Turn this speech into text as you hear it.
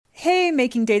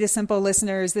Making Data Simple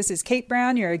listeners. This is Kate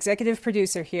Brown, your executive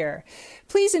producer here.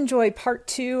 Please enjoy part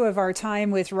 2 of our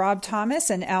time with Rob Thomas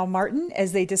and Al Martin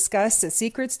as they discuss the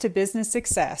secrets to business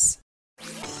success.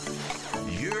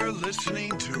 You're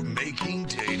listening to Making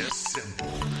Data Simple,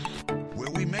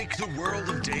 where we make the world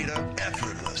of data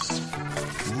effortless,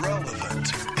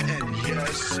 relevant, and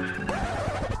yes,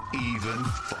 even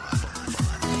fun.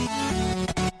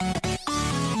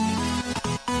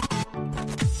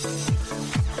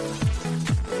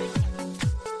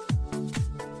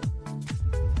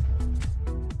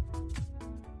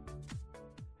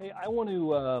 Hey, I want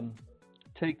to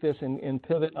take this and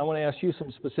pivot. I want to ask you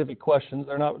some specific questions.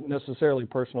 They're not necessarily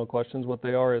personal questions. What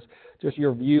they are is just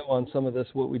your view on some of this,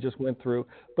 what we just went through.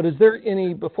 But is there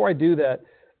any, before I do that,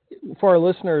 for our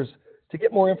listeners, to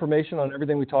get more information on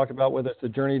everything we talked about, whether it's the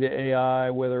journey to AI,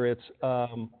 whether it's,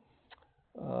 I'll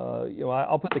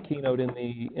put the keynote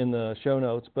in the show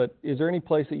notes, but is there any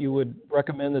place that you would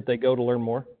recommend that they go to learn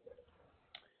more?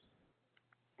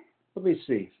 Let me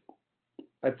see.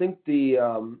 I think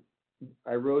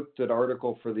I wrote an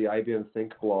article for the IBM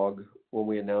Think blog when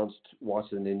we announced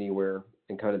Watson Anywhere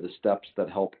and kind of the steps that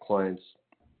help clients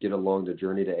get along the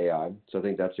journey to AI. So I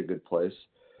think that's a good place.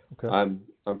 Okay.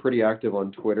 I'm pretty active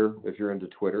on Twitter if you're into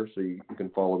Twitter, so you can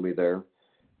follow me there.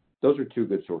 Those are 2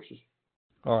 good sources.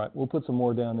 All right, we'll put some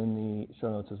more down in the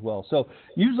show notes as well. So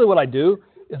usually what I do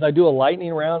is I do a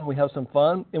lightning round and we have some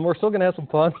fun, and we're still going to have some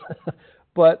fun.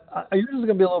 But yours is going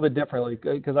to be a little bit differently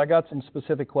because I got some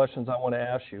specific questions I want to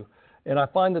ask you. And I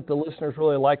find that the listeners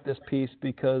really like this piece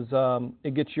because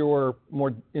it gets your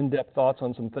more in-depth thoughts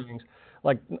on some things.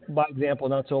 Like, by example,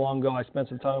 not so long ago, I spent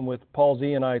some time with Paul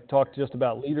Z and I talked just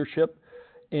about leadership.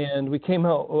 And we came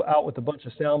out with a bunch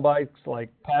of sound bites like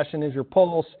passion is your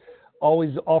pulse,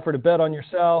 always offer to bet on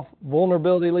yourself,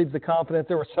 vulnerability leads to confidence.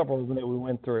 There were several of them that we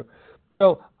went through.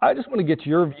 So I just want to get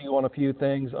your view on a few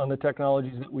things on the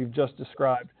technologies that we've just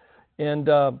described. And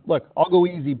look, I'll go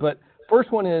easy, but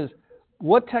first one is,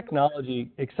 what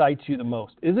technology excites you the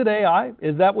most? Is it AI?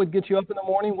 Is that what gets you up in the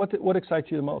morning? What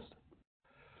excites you the most?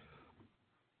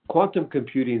 Quantum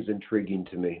computing is intriguing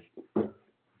to me.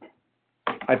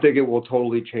 I think it will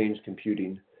totally change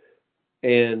computing,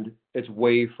 and it's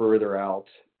way further out.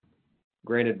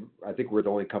 Granted, I think we're the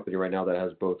only company right now that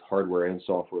has both hardware and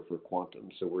software for quantum,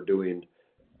 so we're doing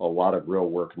a lot of real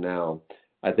work now.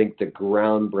 I think the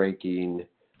groundbreaking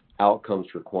outcomes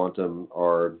for quantum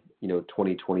are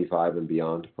 2025 and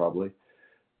beyond, probably.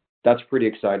 That's pretty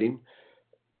exciting.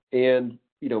 And,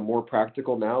 more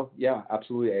practical now, yeah,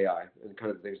 absolutely AI and kind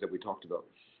of the things that we talked about.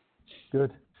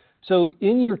 Good. So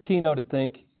in your keynote, I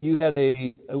think you had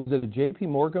was it a JP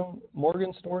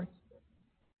Morgan story?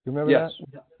 You remember yes.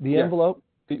 that? The envelope?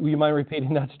 Will you mind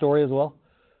repeating that story as well?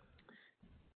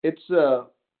 It's an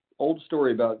old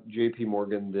story about JP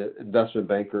Morgan, the investment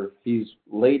banker. He's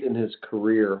late in his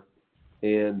career,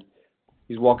 and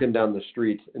he's walking down the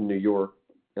street in New York,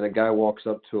 and a guy walks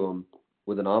up to him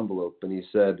with an envelope, and he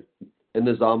said, "In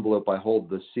this envelope, I hold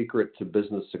the secret to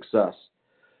business success.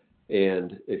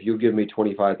 And if you give me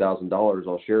 $25,000,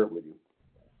 I'll share it with you."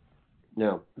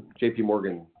 Now, JP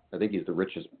Morgan, I think he's the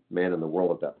richest man in the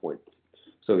world at that point.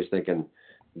 So he's thinking,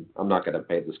 I'm not going to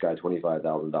pay this guy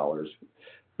 $25,000.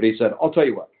 But he said, I'll tell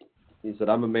you what. He said,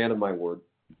 I'm a man of my word.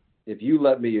 If you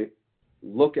let me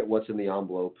look at what's in the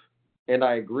envelope, and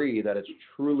I agree that it's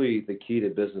truly the key to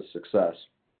business success,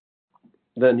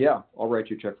 then yeah, I'll write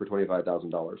you a check for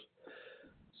 $25,000.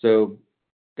 So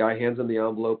guy hands him the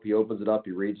envelope. He opens it up.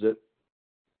 He reads it,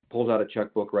 pulls out a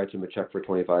checkbook, writes him a check for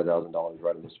 $25,000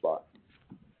 right on the spot.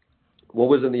 What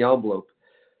was in the envelope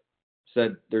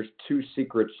said there's 2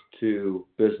 secrets to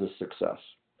business success.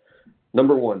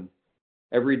 Number 1,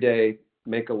 every day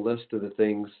make a list of the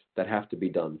things that have to be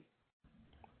done.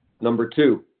 Number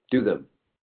 2, do them.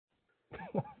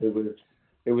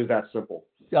 It was that simple.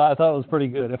 Yeah, I thought it was pretty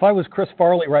good. If I was Chris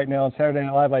Farley right now on Saturday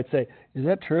Night Live, I'd say, is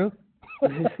that true?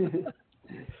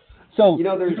 So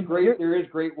there is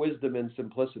great wisdom in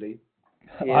simplicity.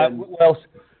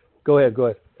 Go ahead.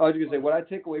 I was going to say, what I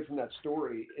take away from that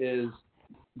story is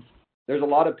there's a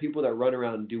lot of people that run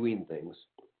around doing things.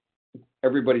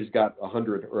 Everybody's got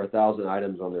 100 or 1,000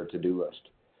 items on their to-do list.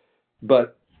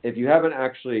 But if you haven't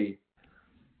actually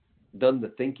done the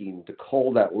thinking to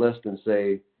cull that list and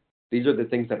say, these are the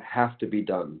things that have to be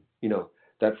done,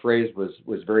 that phrase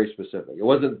was very specific. It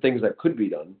wasn't things that could be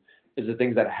done. It's the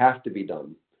things that have to be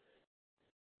done.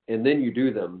 And then you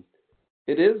do them.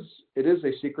 It is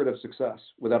a secret of success,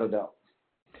 without a doubt.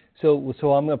 So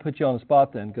I'm going to put you on the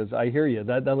spot then, because I hear you.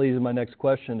 That leads to my next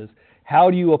question is, how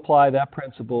do you apply that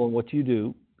principle in what you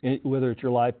do, whether it's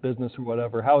your life, business, or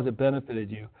whatever? How has it benefited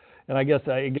you? And I guess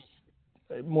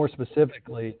more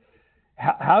specifically,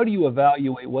 how do you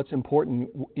evaluate what's important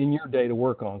in your day to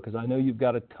work on? Because I know you've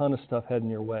got a ton of stuff heading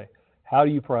your way. How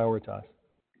do you prioritize?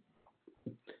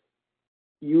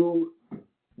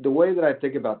 The way that I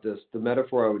think about this, the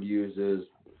metaphor I would use is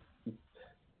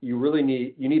you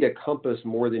need a compass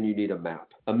more than you need a map.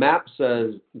 A map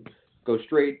says go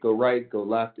straight, go right, go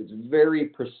left. It's very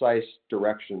precise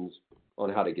directions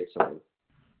on how to get somewhere.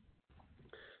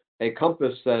 A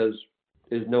compass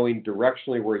is knowing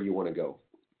directionally where you want to go.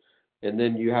 And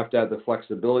then you have to have the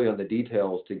flexibility on the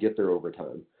details to get there over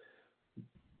time.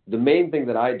 The main thing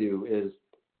that I do is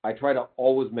I try to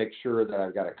always make sure that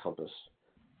I've got a compass.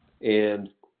 And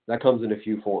that comes in a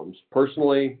few forms.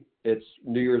 Personally, it's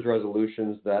New Year's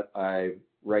resolutions that I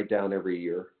write down every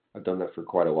year. I've done that for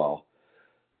quite a while.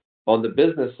 On the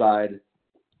business side,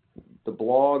 the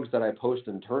blogs that I post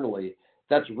internally,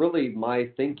 that's really my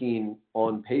thinking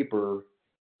on paper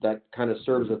that kind of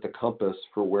serves as the compass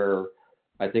for where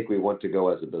I think we want to go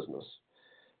as a business.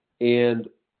 And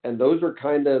those are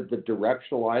kind of the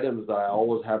directional items that I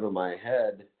always have in my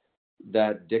head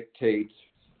that dictate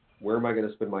where am I going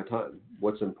to spend my time,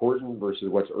 what's important versus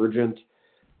what's urgent,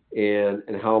 and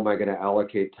how am I going to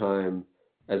allocate time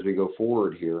as we go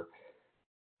forward here.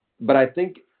 But I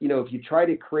think, if you try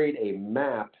to create a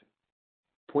map,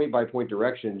 point by point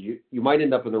directions, you might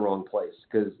end up in the wrong place,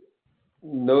 because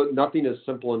nothing is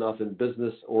simple enough in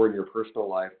business or in your personal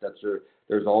life that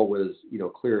there's always,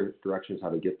 clear directions how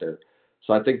to get there.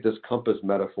 So I think this compass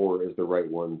metaphor is the right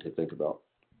one to think about.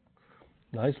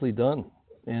 Nicely done.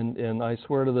 And I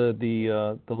swear to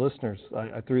the listeners,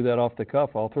 I threw that off the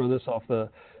cuff. I'll throw this off the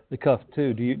cuff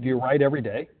too. Do you write every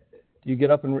day? Do you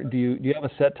get up and do you have a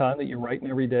set time that you're writing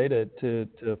every day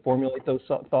to formulate those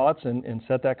thoughts and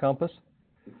set that compass?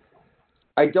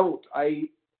 I don't. I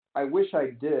wish I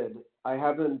did. I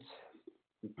haven't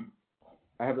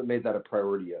made that a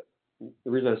priority yet.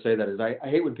 The reason I say that is I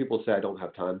hate when people say I don't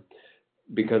have time,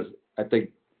 because I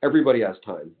think everybody has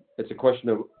time. It's a question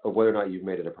of whether or not you've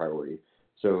made it a priority.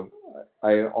 So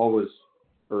I always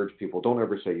urge people, don't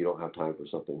ever say you don't have time for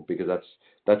something, because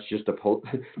that's just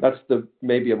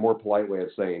maybe a more polite way of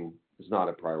saying it's not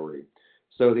a priority.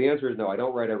 So the answer is no, I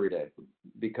don't write every day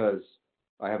because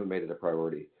I haven't made it a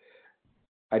priority.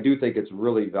 I do think it's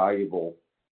really valuable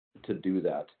to do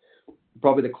that.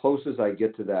 Probably the closest I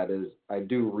get to that is I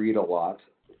do read a lot.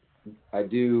 I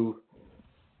do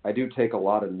take a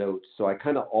lot of notes. So I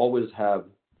kind of always have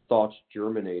thoughts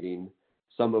germinating,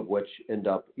 some of which end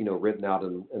up, written out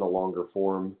in a longer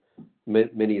form,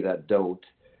 many that don't.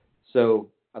 So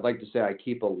I'd like to say I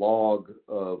keep a log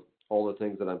of all the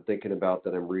things that I'm thinking about,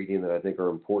 that I'm reading, that I think are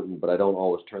important, but I don't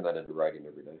always turn that into writing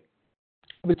every day.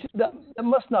 But that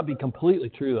must not be completely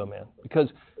true, though, man, because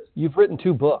you've written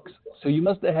 2 books, so you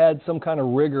must have had some kind of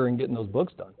rigor in getting those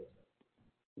books done.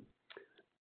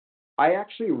 I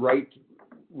actually write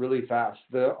really fast.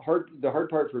 The hard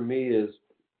part for me is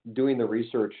doing the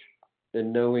research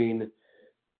and knowing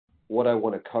what I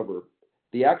want to cover.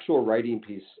 The actual writing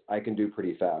piece I can do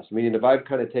pretty fast. Meaning, if I've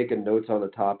kind of taken notes on a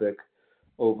topic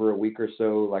over a week or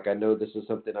so, like I know this is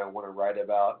something I want to write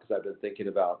about because I've been thinking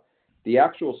about, the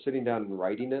actual sitting down and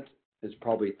writing it is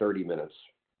probably 30 minutes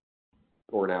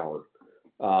or an hour.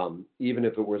 Even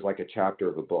if it was like a chapter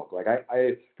of a book. Like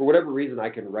I for whatever reason, I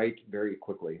can write very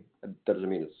quickly. That doesn't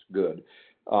mean it's good.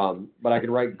 But I can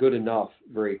write good enough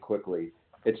very quickly.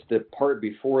 It's the part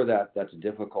before that that's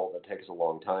difficult, that takes a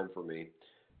long time for me.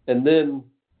 And then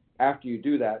after you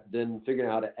do that, then figuring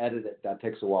out how to edit it, that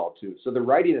takes a while too. So the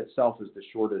writing itself is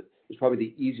is probably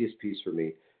the easiest piece for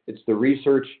me. It's the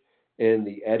research and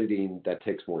the editing that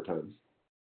takes more time.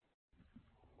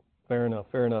 Fair enough.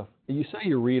 You say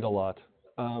you read a lot.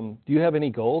 Do you have any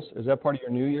goals? Is that part of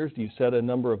your New Year's? Do you set a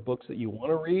number of books that you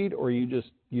want to read, or you just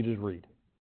read?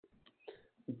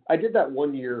 I did that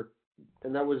one year,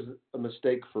 and that was a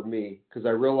mistake for me, because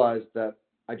I realized that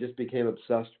I just became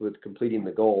obsessed with completing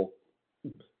the goal,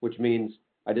 which means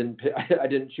I didn't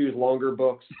choose longer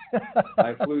books.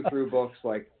 I flew through books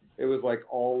it was like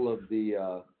all of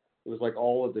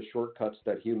the shortcuts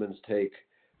that humans take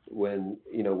when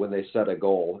they set a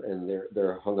goal and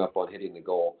they're hung up on hitting the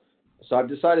goal. So I've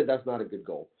decided that's not a good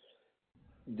goal.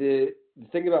 The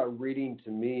thing about reading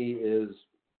to me is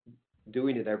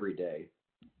doing it every day.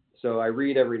 So I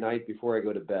read every night before I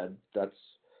go to bed. That's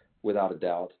without a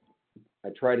doubt. I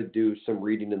try to do some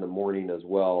reading in the morning as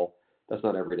well. That's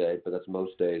not every day, but that's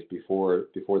most days before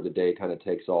the day kind of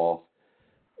takes off.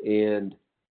 And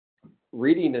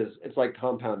reading it's like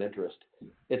compound interest.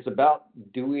 It's about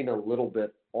doing a little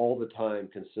bit all the time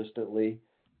consistently.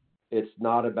 It's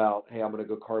not about, hey, I'm going to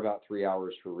go carve out 3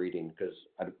 hours for reading, because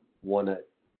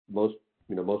most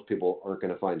most people aren't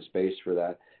going to find space for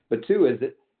that. But two is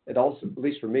that it also, at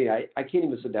least for me, I can't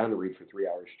even sit down and read for 3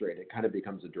 hours straight. It kind of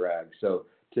becomes a drag. So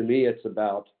to me, it's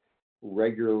about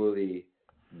regularly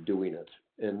doing it.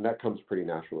 And that comes pretty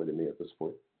naturally to me at this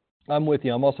point. I'm with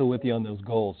you. I'm also with you on those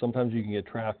goals. Sometimes you can get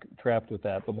trapped with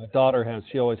that. But my daughter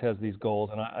she always has these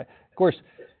goals. And I of course,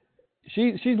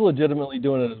 she's legitimately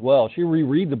doing it as well. She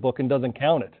rereads the book and doesn't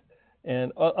count it.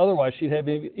 And otherwise, she'd have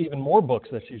even more books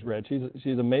that she's read.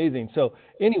 She's amazing. So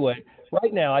anyway,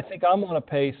 right now, I think I'm on a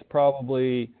pace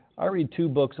probably, I read 2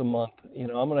 books a month. I'm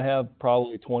going to have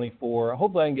probably 24.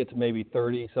 Hopefully I can get to maybe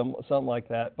 30, something like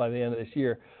that by the end of this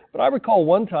year. But I recall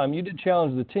one time you did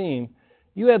challenge the team.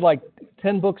 You had like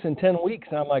 10 books in 10 weeks.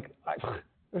 And I'm like,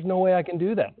 there's no way I can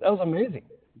do that. That was amazing.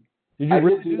 Did you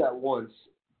really do that once?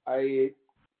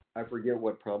 I forget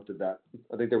what prompted that.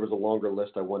 I think there was a longer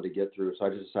list I wanted to get through, so I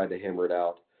just decided to hammer it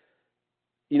out.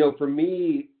 For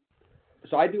me,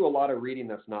 so I do a lot of reading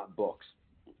that's not books.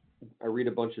 I read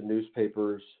a bunch of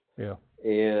newspapers. Yeah.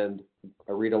 And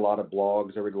I read a lot of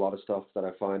blogs. I read a lot of stuff that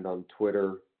I find on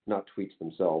Twitter, not tweets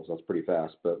themselves, that's pretty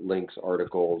fast, but links,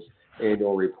 articles,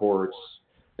 annual reports,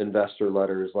 investor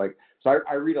letters. So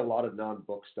I read a lot of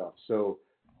non-book stuff. So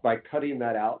by cutting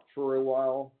that out for a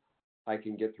while, I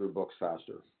can get through books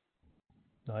faster.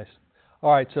 Nice.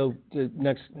 All right, so the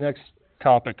next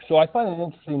topic. So I find it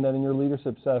interesting that in your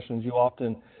leadership sessions, you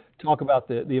often talk about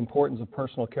the importance of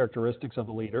personal characteristics of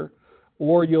a leader,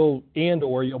 or you'll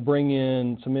bring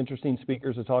in some interesting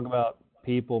speakers to talk about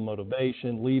people,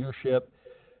 motivation, leadership.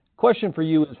 Question for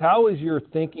you is, how has your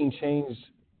thinking changed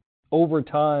over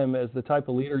time as the type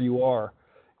of leader you are?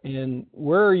 And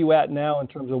where are you at now in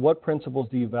terms of what principles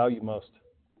do you value most?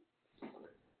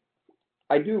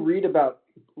 I do read about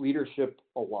leadership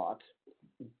a lot.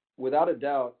 Without a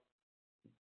doubt,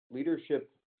 leadership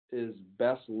is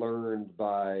best learned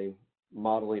by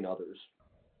modeling others.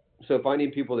 So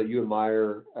finding people that you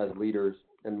admire as leaders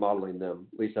and modeling them,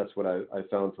 at least that's what I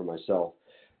found for myself.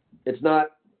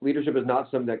 Leadership is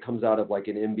not something that comes out of like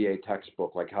an MBA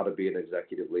textbook, like how to be an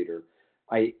executive leader.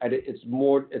 It's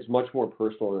much more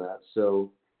personal than that.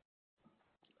 So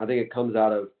I think it comes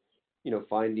out of,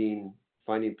 finding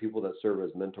people that serve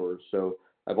as mentors. So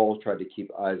I've always tried to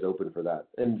keep eyes open for that.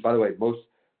 And by the way,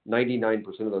 99%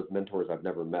 of those mentors I've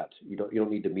never met. You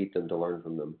don't need to meet them to learn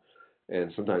from them.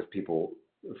 And sometimes people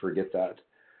forget that.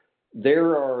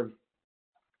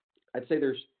 I'd say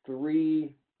there's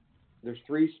three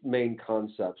main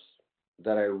concepts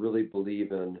that I really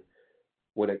believe in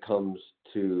when it comes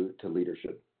to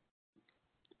leadership.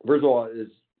 First of all is,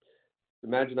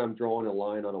 imagine I'm drawing a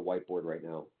line on a whiteboard right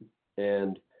now,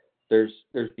 and there's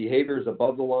behaviors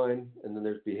above the line, and then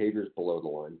there's behaviors below the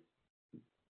line.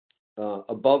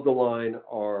 Above the line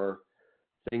are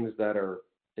things that are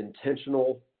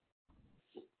intentional,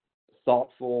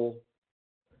 thoughtful,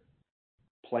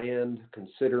 planned,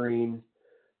 considering.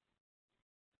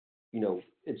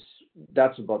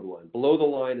 That's above the line. Below the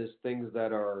line is things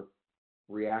that are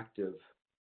reactive,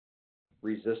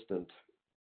 resistant.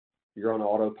 You're on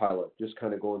autopilot, just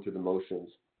kind of going through the motions.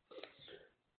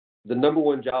 The number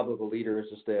one job of a leader is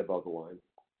to stay above the line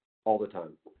all the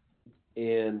time.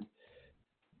 And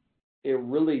it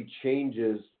really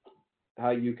changes how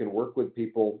you can work with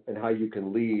people and how you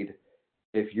can lead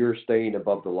if you're staying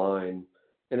above the line.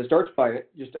 And it starts by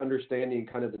just understanding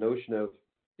kind of the notion of,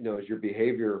 is your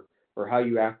behavior or how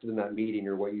you acted in that meeting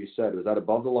or what you said, was that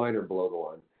above the line or below the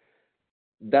line?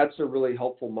 That's a really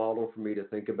helpful model for me to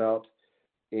think about.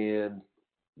 And,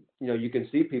 you can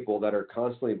see people that are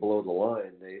constantly below the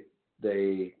line.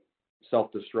 They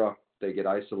self-destruct, they get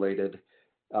isolated.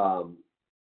 So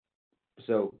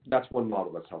that's one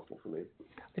model that's helpful for me.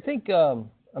 I think,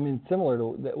 similar to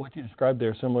what you described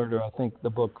there, similar to, I think, the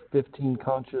book 15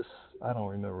 Conscious, I don't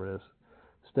remember what it is,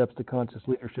 Steps to Conscious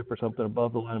Leadership or something,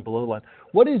 above the line and below the line.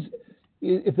 What is,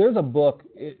 if there's a book,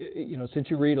 since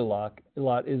you read a lot,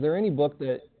 is there any book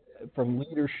that, from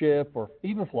leadership or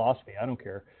even philosophy, I don't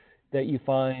care, that you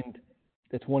find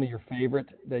that's one of your favorite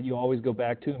that you always go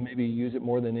back to and maybe use it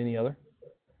more than any other?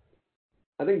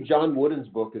 I think John Wooden's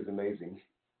book is amazing.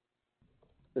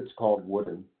 It's called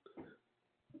Wooden.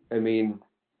 I mean,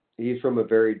 he's from a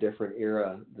very different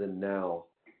era than now,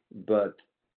 but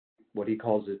what he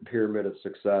calls his pyramid of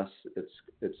success,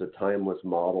 it's a timeless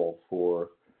model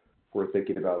for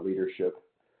thinking about leadership.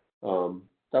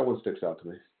 That one sticks out to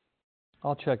me.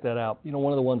 I'll check that out.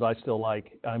 One of the ones I still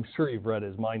like, I'm sure you've read,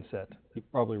 is Mindset.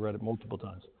 You've probably read it multiple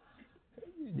times.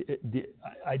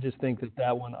 I just think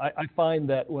that one, I find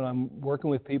that when I'm working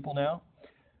with people now,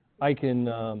 I can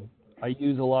I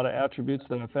use a lot of attributes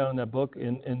that I found in that book,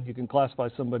 and you can classify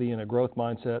somebody in a growth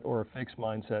mindset or a fixed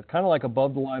mindset, kind of like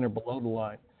above the line or below the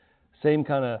line. Same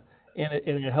kind of, and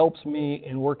it helps me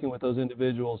in working with those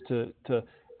individuals to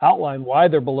outline why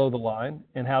they're below the line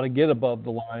and how to get above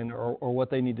the line, or what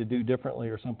they need to do differently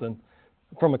or something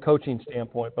from a coaching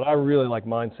standpoint. But I really like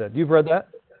mindset. You've read that?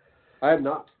 I have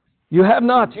not. You have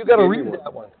not. You got to Give me read one.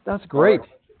 that one. That's great. All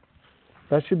right.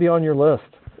 That should be on your list.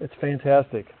 It's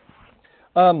fantastic.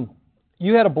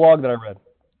 You had a blog that I read,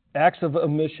 Acts of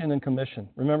Omission and Commission.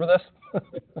 Remember this?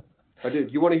 I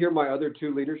did. You want to hear my other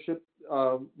two leadership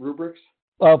rubrics?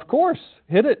 Of course.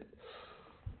 Hit it.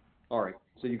 All right.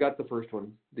 So you got the first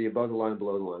one, the above the line,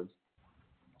 below the line.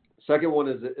 Second one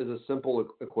is a simple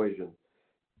equation.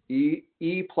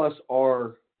 E plus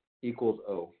R equals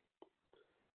O,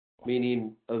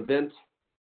 meaning event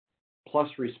plus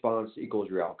response equals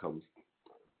your outcome.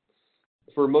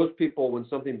 For most people, when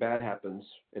something bad happens,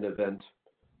 an event,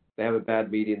 they have a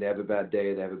bad meeting, they have a bad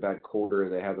day, they have a bad quarter,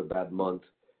 they have a bad month,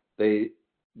 they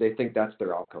think that's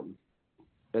their outcome.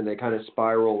 And they kind of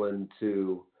spiral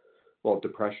into, well,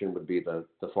 depression would be the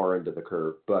far end of the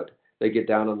curve, but they get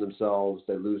down on themselves,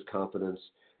 they lose confidence,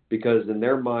 because in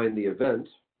their mind, the event,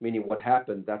 meaning what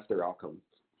happened, that's their outcome.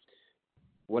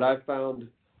 What I've found,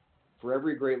 for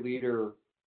every great leader,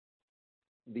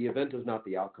 the event is not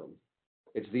the outcome.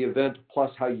 It's the event plus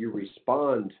how you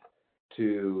respond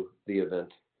to the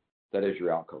event that is your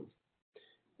outcome.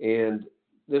 And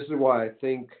this is why I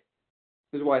think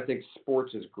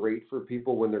sports is great for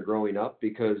people when they're growing up,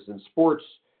 because in sports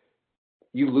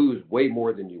you lose way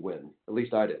more than you win. At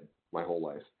least I did my whole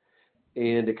life.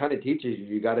 And it kind of teaches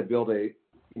you got to build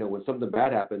when something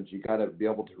bad happens, you got to be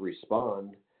able to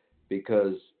respond,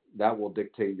 because that will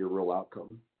dictate your real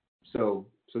outcome. So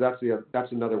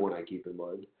that's another one I keep in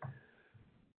mind.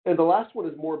 And the last one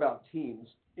is more about teams,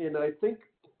 and I think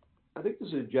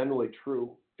this is generally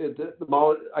true.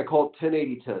 I call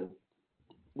it 10-80-10,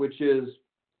 which is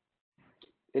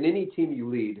in any team you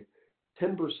lead,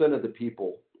 10% of the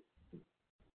people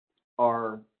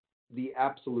are the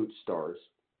absolute stars.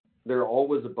 They're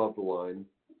always above the line.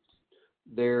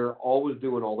 They're always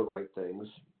doing all the right things.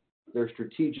 They're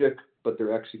strategic, but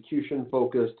they're execution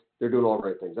focused. They're doing all the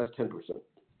right things. That's 10%.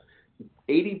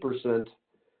 80%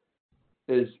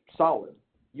 is solid.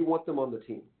 You want them on the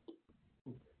team,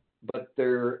 but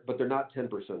they're not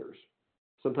 10%ers.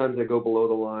 Sometimes they go below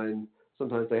the line.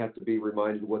 Sometimes they have to be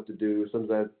reminded what to do.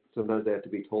 Sometimes they have to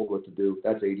be told what to do.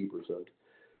 That's 80%.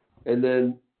 And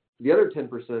then the other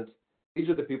 10%, these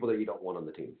are the people that you don't want on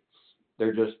the team.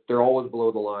 They're always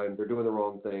below the line. They're doing the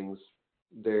wrong things.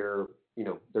 They're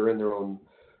in their own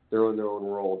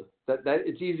world. That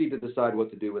it's easy to decide what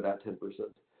to do with that 10%.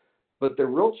 But the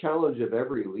real challenge of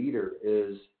every leader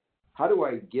is, how do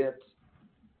I get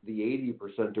the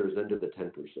 80%ers into the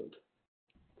 10%?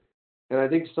 And I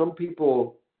think some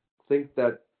people think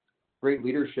that great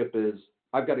leadership is,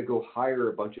 I've got to go hire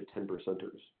a bunch of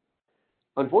 10%ers.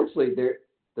 Unfortunately,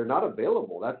 they're not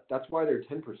available. That's why they're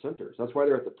 10%ers. That's why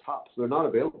they're at the top. So they're not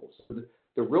available. So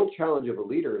the real challenge of a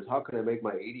leader is, how can I make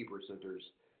my 80%ers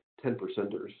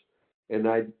 10%ers? And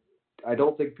I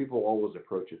don't think people always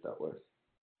approach it that way.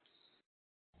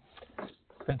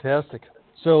 Fantastic.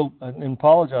 So, and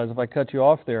apologize if I cut you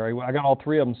off there. I got all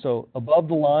three of them. So above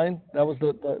the line, that was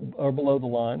or below the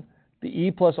line. The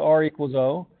E plus R equals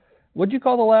O. What did you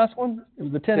call the last one? It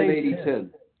was the 10-80-10.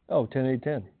 Oh,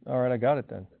 10-80-10. All right, I got it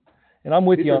then. And I'm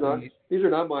with you on these are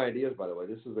not my ideas, by the way.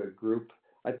 This is a group.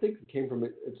 I think it came from,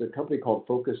 it's a company called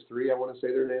Focus 3, I want to say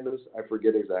their name is. I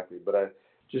forget exactly, but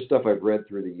just stuff I've read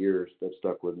through the years that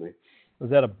stuck with me. Was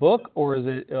that a book, or is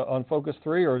it on Focus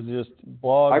 3, or is it just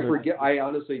blogs? I forget. I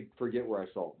honestly forget where I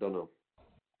saw it. Don't know.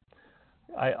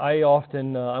 I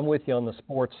often, I'm with you on the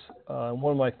sports.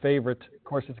 One of my favorite, of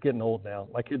course, it's getting old now.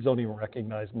 My kids don't even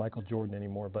recognize Michael Jordan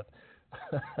anymore, but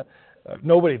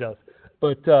nobody does.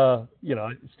 But,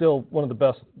 still one of the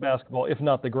best basketball, if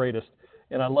not the greatest.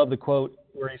 And I love the quote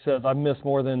where he says, I've missed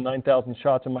more than 9,000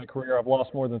 shots in my career. I've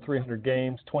lost more than 300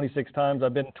 games. 26 times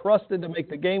I've been trusted to make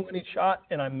the game-winning shot,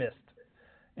 and I missed.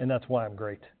 And that's why I'm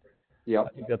great. Yeah, I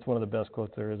think that's one of the best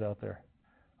quotes there is out there.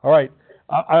 All right.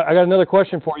 I got another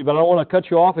question for you, but I don't want to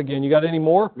cut you off again. You got any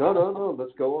more? No.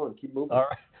 Let's go on. Keep moving. All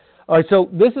right. So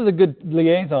this is a good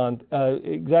liaison,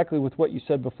 exactly with what you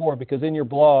said before, because in your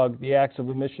blog, The Acts of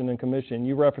Omission and Commission,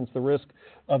 you reference the risk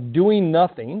of doing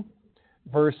nothing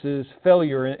versus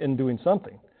failure in doing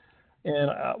something.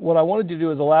 And what I wanted to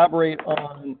do is elaborate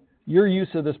on your use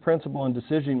of this principle in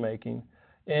decision making.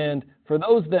 And for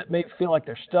those that may feel like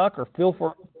they're stuck or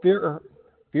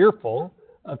fearful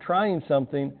of trying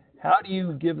something, how do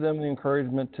you give them the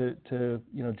encouragement to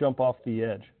jump off the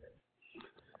edge?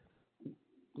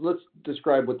 let's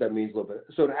describe what that means a little bit.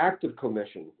 So an act of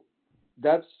commission,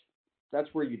 that's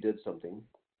where you did something.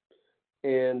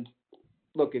 And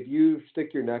look, if you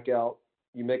stick your neck out,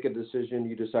 you make a decision,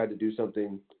 you decide to do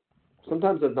something,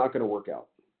 sometimes that's not going to work out.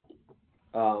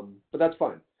 But that's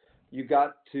fine. You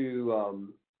got to,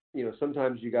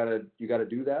 sometimes you got to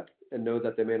do that and know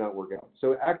that they may not work out.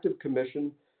 So active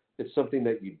commission is something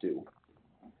that you do.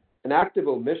 An active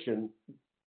omission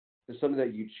is something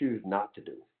that you choose not to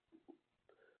do.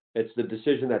 It's the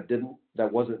decision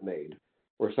that wasn't made,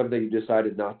 or something you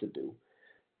decided not to do.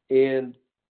 And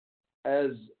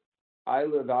as I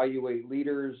evaluate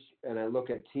leaders and I look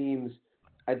at teams,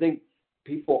 I think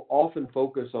people often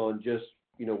focus on just,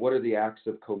 what are the acts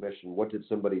of commission? What did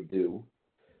somebody do?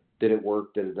 Did it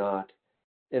work? Did it not?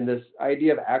 And this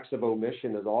idea of acts of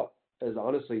omission is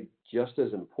honestly just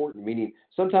as important, meaning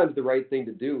sometimes the right thing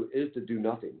to do is to do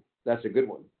nothing. That's a good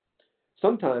one.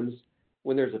 Sometimes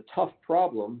when there's a tough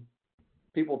problem,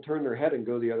 people turn their head and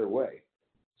go the other way.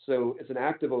 So it's an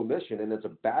act of omission, and it's a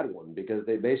bad one because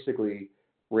they basically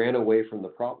ran away from the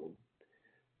problem.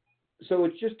 So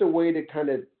it's just a way to kind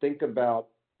of think about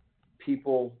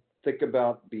people, think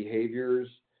about behaviors.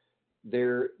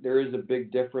 There is a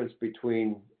big difference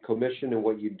between commission and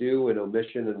what you do, and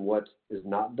omission and what is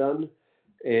not done.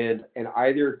 And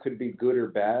either could be good or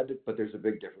bad, but there's a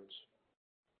big difference.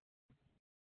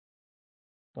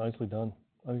 Nicely done.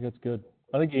 I think that's good.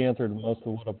 I think you answered most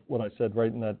of what I said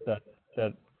right in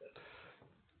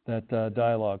that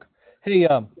dialogue. Hey,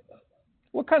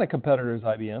 what kind of competitor is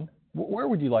IBM? Where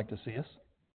would you like to see us?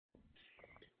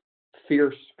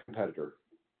 Fierce competitor.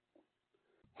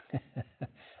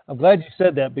 I'm glad you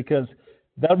said that, because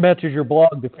that matches your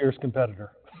blog, The Fierce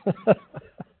Competitor.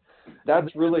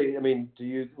 That's really, to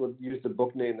use the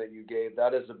book name that you gave,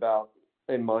 that is about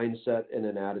a mindset and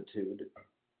an attitude.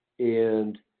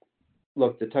 And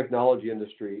look, the technology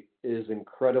industry is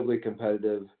incredibly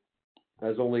competitive,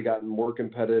 has only gotten more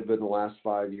competitive in the last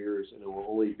 5 years, and it will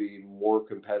only be more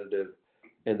competitive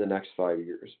in the next 5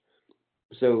 years.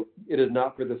 So it is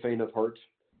not for the faint of heart.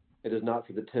 It is not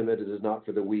for the timid. It is not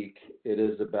for the weak. It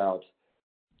is about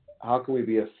how can we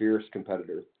be a fierce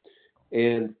competitor.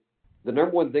 And the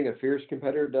number one thing a fierce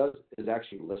competitor does is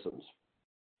actually listens.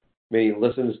 Meaning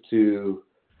listens to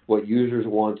what users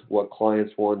want, what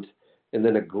clients want, and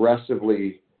then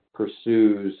aggressively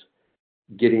pursues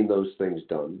getting those things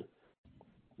done.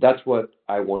 That's what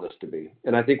I want us to be.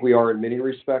 And I think we are in many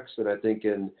respects, and I think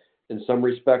in some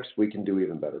respects we can do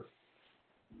even better.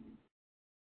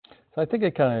 So I think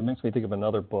it kind of makes me think of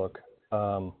another book,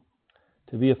 To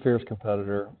Be a Fierce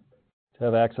Competitor, to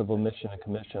have acts of omission and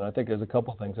commission. I think there's a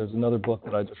couple things. There's another book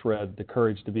that I just read, The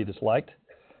Courage to Be Disliked,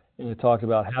 and it talked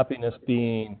about happiness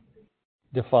being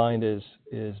defined as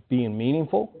being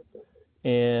meaningful,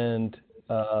 and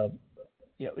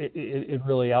it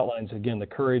really outlines, again, the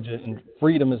courage, and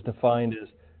freedom is defined as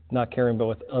not caring about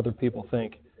what other people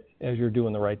think as you're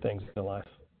doing the right things in life.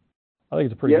 I think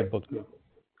it's a pretty good book too.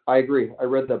 I agree. I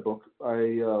read that book.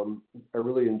 I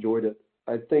really enjoyed it.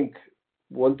 I think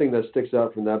one thing that sticks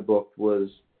out from that book was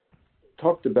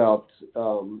talked about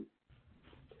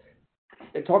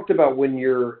when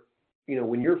you're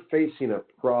facing a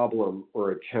problem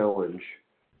or a challenge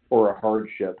or a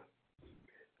hardship.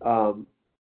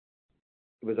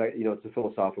 It's a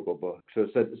philosophical book. So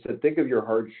it said think of your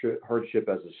hardship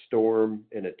as a storm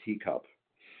in a teacup,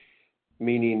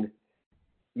 meaning,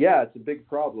 yeah, it's a big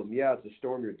problem. Yeah, it's a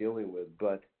storm you're dealing with,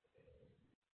 but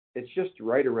it's just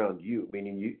right around you,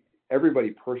 meaning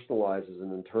everybody personalizes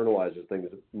and internalizes things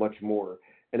much more.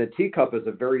 And a teacup is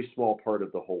a very small part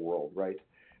of the whole world, right?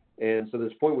 And so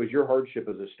this point was your hardship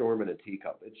is a storm in a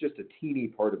teacup. It's just a teeny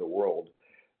part of the world.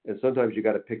 And sometimes you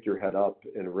got to pick your head up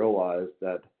and realize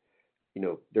that,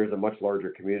 there's a much larger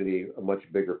community, a much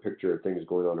bigger picture of things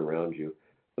going on around you.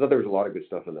 I thought there was a lot of good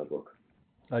stuff in that book.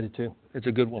 I do too. It's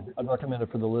a good one. I'd recommend it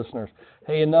for the listeners.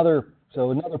 Hey, another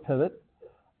pivot.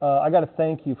 I got to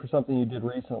thank you for something you did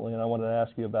recently, and I wanted to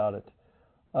ask you about it.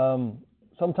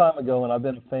 Some time ago, and I've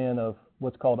been a fan of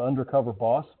what's called Undercover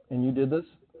Boss, and you did this.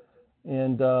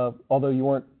 And although you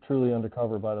weren't truly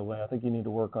undercover, by the way, I think you need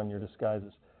to work on your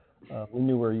disguises. We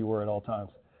knew where you were at all times.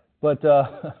 But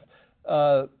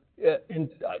and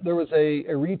there was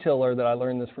a retailer that I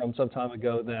learned this from some time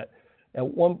ago that at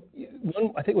one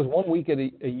I think it was 1 week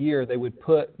a year, they would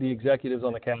put the executives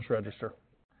on the cash register.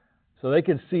 So they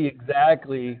could see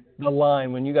exactly the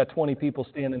line when you got 20 people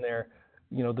standing there,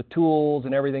 the tools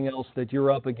and everything else that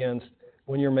you're up against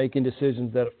when you're making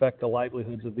decisions that affect the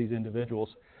livelihoods of these individuals.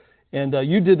 And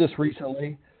you did this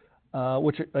recently,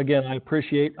 which, again, I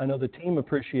appreciate. I know the team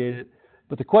appreciated it.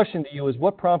 But the question to you is,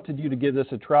 what prompted you to give this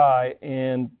a try?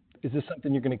 And Is this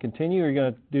something you're going to continue, or are you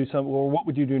going to do something, or what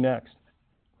would you do next?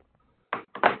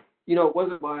 It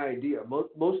wasn't my idea.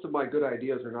 Most of my good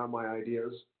ideas are not my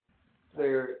ideas.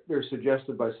 They're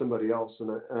suggested by somebody else,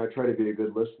 and I try to be a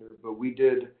good listener. But we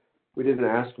didn't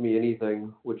Ask Me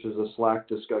Anything, which is a Slack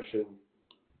discussion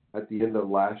at the end of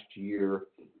last year,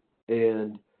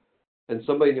 and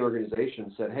somebody in the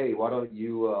organization said, "Hey, why don't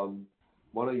you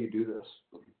do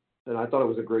this?" And I thought it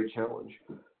was a great challenge.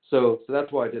 So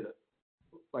that's why I did it.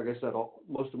 Like I said,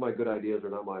 most of my good ideas are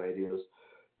not my ideas.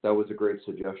 That was a great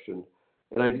suggestion.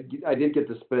 And I did get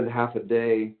to spend half a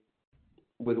day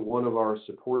with one of our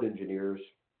support engineers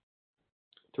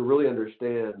to really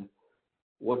understand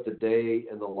what the day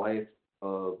in the life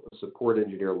of a support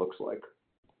engineer looks like.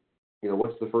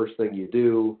 What's the first thing you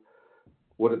do?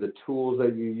 What are the tools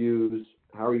that you use?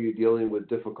 How are you dealing with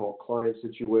difficult client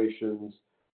situations?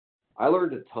 I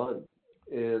learned a ton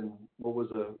in what was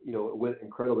it went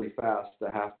incredibly fast, a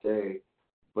half day,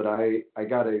 but I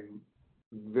got a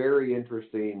very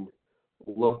interesting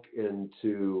look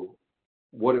into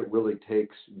what it really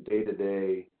takes day to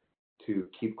day to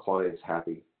keep clients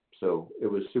happy. So it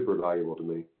was super valuable to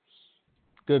me.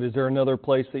 Good. Is there another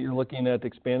place that you're looking at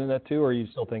expanding that to, or are you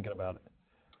still thinking about it?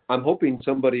 I'm hoping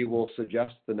somebody will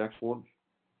suggest the next one.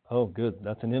 Oh, good.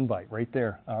 That's an invite right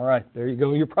there. All right. There you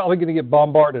go. You're probably going to get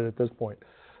bombarded at this point.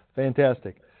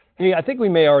 Fantastic. Hey, I think we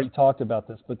may already talked about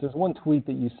this, but there's one tweet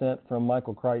that you sent from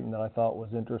Michael Crichton that I thought was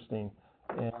interesting,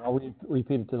 and I'll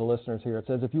repeat it to the listeners here. It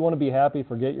says, if you want to be happy,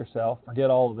 forget yourself, forget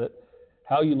all of it,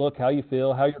 how you look, how you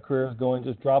feel, how your career is going,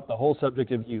 just drop the whole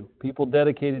subject of you. People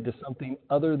dedicated to something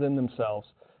other than themselves,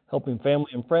 helping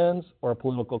family and friends, or a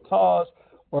political cause,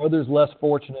 or others less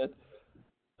fortunate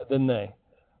than they.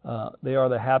 They are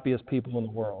the happiest people in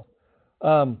the world.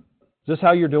 Is this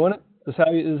how you're doing it?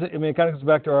 It kind of goes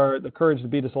back to the courage to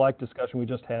be disliked discussion we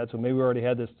just had. So maybe we already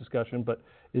had this discussion, but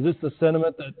is this the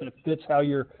sentiment that fits how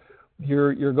you're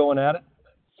going at it?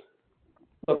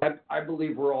 Look, I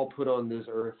believe we're all put on this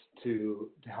earth to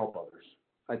help others.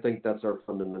 I think that's our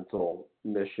fundamental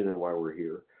mission and why we're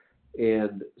here.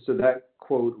 And so that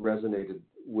quote resonated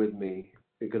with me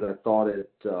because I thought it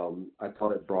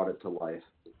brought it to life.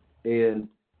 And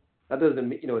that doesn't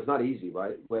mean, it's not easy,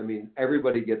 right? I mean,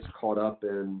 everybody gets caught up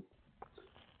in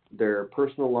their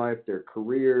personal life, their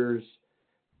careers,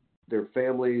 their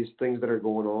families, things that are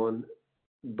going on.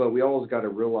 But we always got to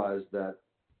realize that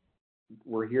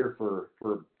we're here for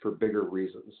bigger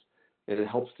reasons. And it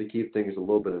helps to keep things a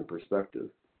little bit in perspective.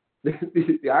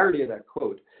 The irony of that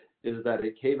quote is that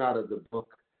it came out of the book,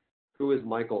 Who is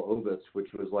Michael Ovitz,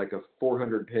 which was like a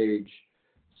 400-page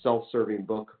self-serving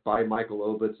book by Michael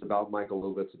Ovitz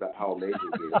about how amazing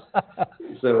he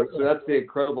is. So that's the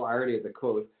incredible irony of the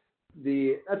quote.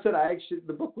 That said,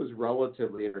 the book was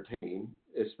relatively entertaining,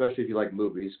 especially if you like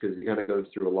movies, because it kind of goes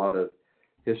through a lot of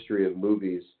history of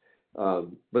movies.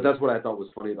 But that's what I thought was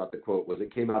funny about the quote, was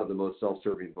it came out of the most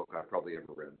self-serving book I've probably ever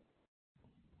read.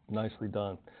 Nicely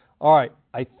done. All right,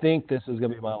 I think this is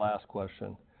going to be my last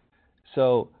question.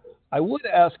 So I would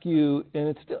ask you,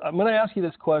 and I'm going to ask you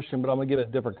this question, but I'm going to give it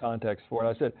a different context for it.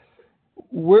 I said,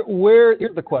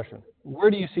 here's the question.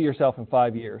 Where do you see yourself in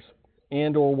 5 years?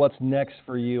 And or what's next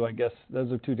for you? I guess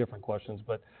those are two different questions,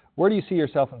 but where do you see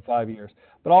yourself in 5 years?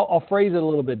 But I'll phrase it a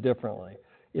little bit differently.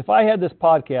 If I had this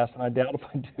podcast, and I doubt if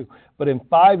I do, but in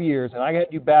 5 years, and I had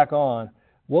you back on,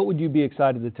 what would you be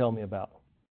excited to tell me about?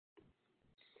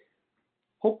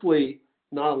 Hopefully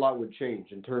not a lot would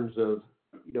change in terms of,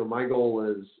 my goal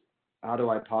is how do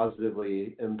I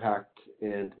positively impact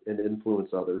and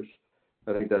influence others?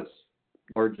 I think that's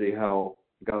largely how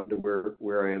I got to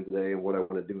where I am today and what I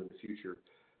want to do in the future.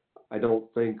 I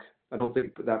don't think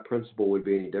that principle would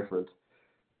be any different.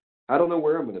 I don't know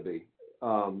where I'm going to be.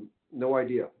 No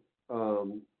idea.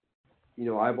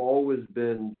 I've always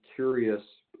been curious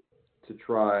to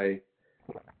try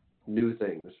new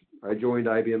things. I joined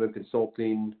IBM in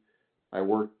consulting. I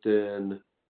worked in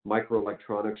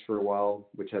microelectronics for a while,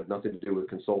 which had nothing to do with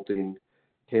consulting.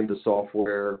 Came to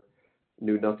software,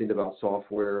 knew nothing about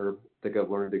software. I think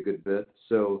I've learned a good bit.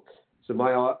 So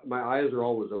my eyes are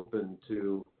always open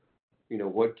to,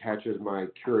 what catches my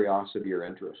curiosity or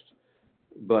interest.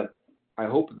 But I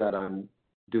hope that I'm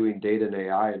doing data and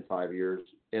AI in 5 years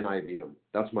in IBM.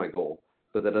 That's my goal.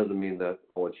 But that doesn't mean that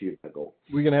I'll achieve that goal.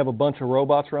 We're going to have a bunch of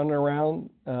robots running around,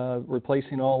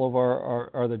 replacing all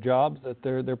of the jobs that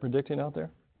they're predicting out there?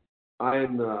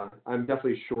 I'm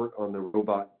definitely short on the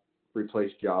robot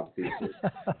replace job thesis.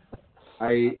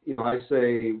 I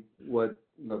say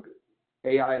look,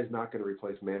 AI is not going to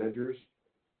replace managers,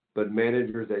 but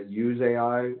managers that use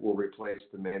AI will replace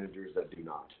the managers that do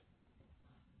not.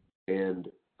 And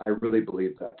I really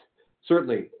believe that.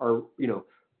 certainly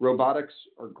robotics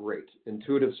are great.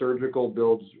 Intuitive Surgical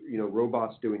builds,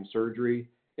 robots doing surgery,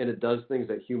 and it does things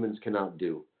that humans cannot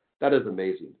do. That is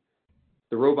amazing.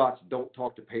 The robots don't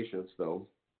talk to patients, though.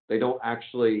 They don't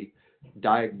actually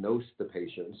diagnose the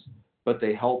patients, but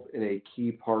they help in a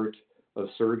key part of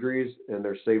surgeries, and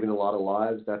they're saving a lot of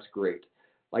lives. That's great.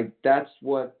 Like, that's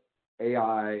what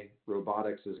AI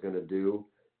robotics is going to do.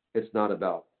 It's not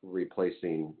about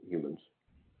replacing humans.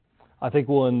 I think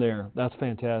we'll end there. That's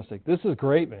fantastic. This is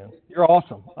great, man. You're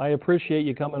awesome. I appreciate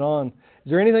you coming on. Is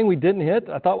there anything we didn't hit?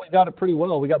 I thought we got it pretty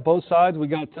well. We got both sides. We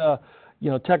got,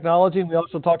 technology, and we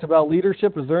also talked about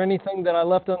leadership. Is there anything that I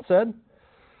left unsaid?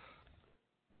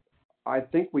 I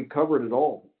think we covered it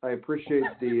all. I appreciate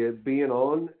the being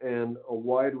on and a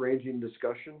wide-ranging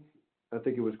discussion. I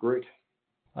think it was great.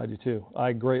 I do too.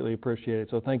 I greatly appreciate it.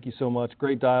 So thank you so much.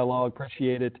 Great dialogue.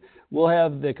 Appreciate it. We'll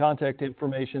have the contact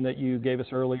information that you gave us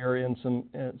earlier and some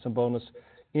bonus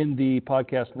in the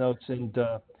podcast notes. And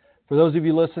for those of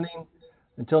you listening,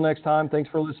 until next time, thanks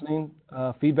for listening.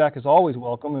 Feedback is always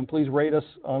welcome, and please rate us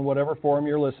on whatever forum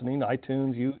you're listening,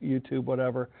 iTunes, YouTube,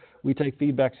 whatever. We take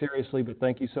feedback seriously, but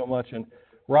thank you so much. And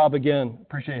Rob, again,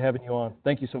 appreciate having you on.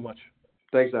 Thank you so much.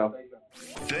 Thanks, Al.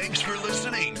 Thanks for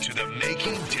listening to the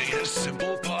Making Data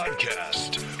Simple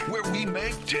podcast, where we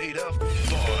make data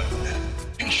fun.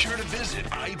 Be sure to visit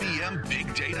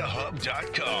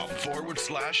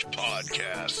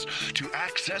IBMBigDataHub.com/podcasts to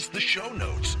access the show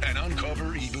notes and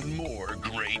uncover even more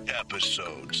great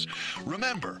episodes.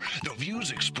 Remember, the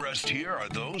views expressed here are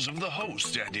those of the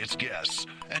host and its guests,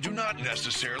 and do not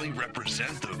necessarily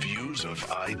represent the views of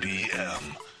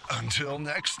IBM. Until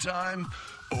next time,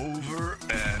 over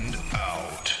and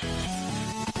out.